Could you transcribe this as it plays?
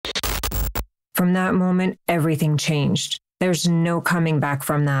From that moment, everything changed. There's no coming back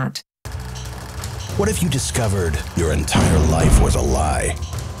from that. What if you discovered your entire life was a lie?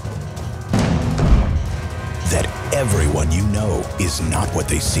 That everyone you know is not what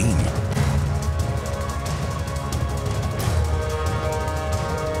they seem?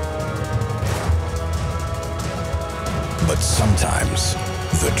 But sometimes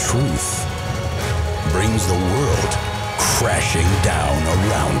the truth brings the world crashing down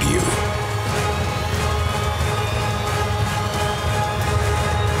around you.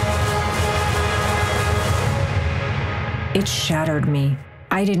 It shattered me.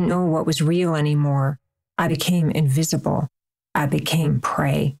 I didn't know what was real anymore. I became invisible. I became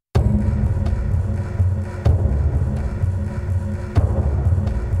prey.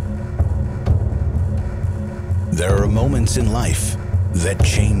 There are moments in life that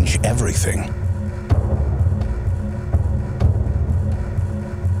change everything.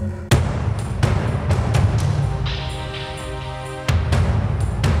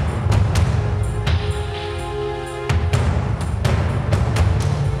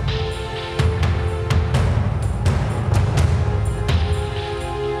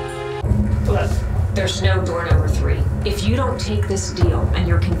 Look, there's no door number 3. If you don't take this deal and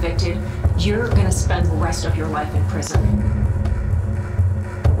you're convicted, you're gonna spend the rest of your life in prison.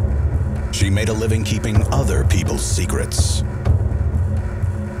 She made a living keeping other people's secrets.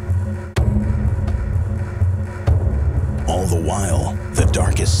 All the while, the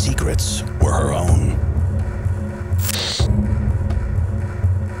darkest secrets were her own.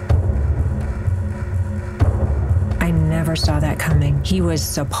 I never saw that coming. He was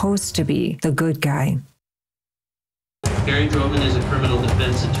supposed to be the good guy. Kerrie Droban is a criminal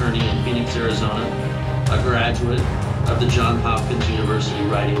defense attorney in Phoenix, Arizona, a graduate of the Johns Hopkins University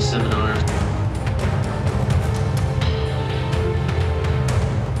Writing Seminar.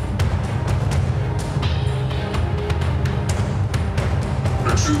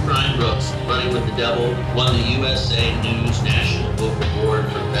 Her true crime books, Running with the Devil, won the USA News National Book Award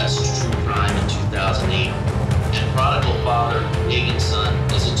for Best True Crime in 2008. And Prodigal Father, Pagan's Son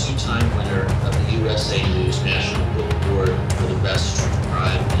is a 2-time winner of the USA News National Book Award for the Best True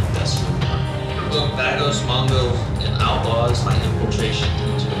Crime and Best Memoir. Her book, Vagos, Mongos, and Outlaws, My Infiltration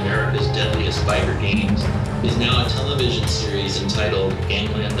into America's Deadliest Biker Gangs, is now a television series entitled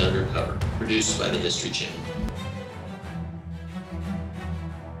Gangland Undercover, produced by the History Channel.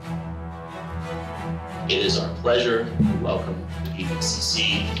 It is our pleasure to welcome the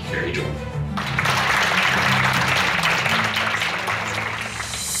PVCC, Kerrie Droban.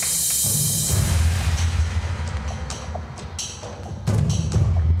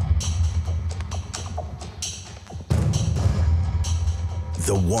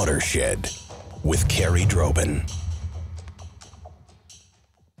 The Watershed with Kerrie Droban.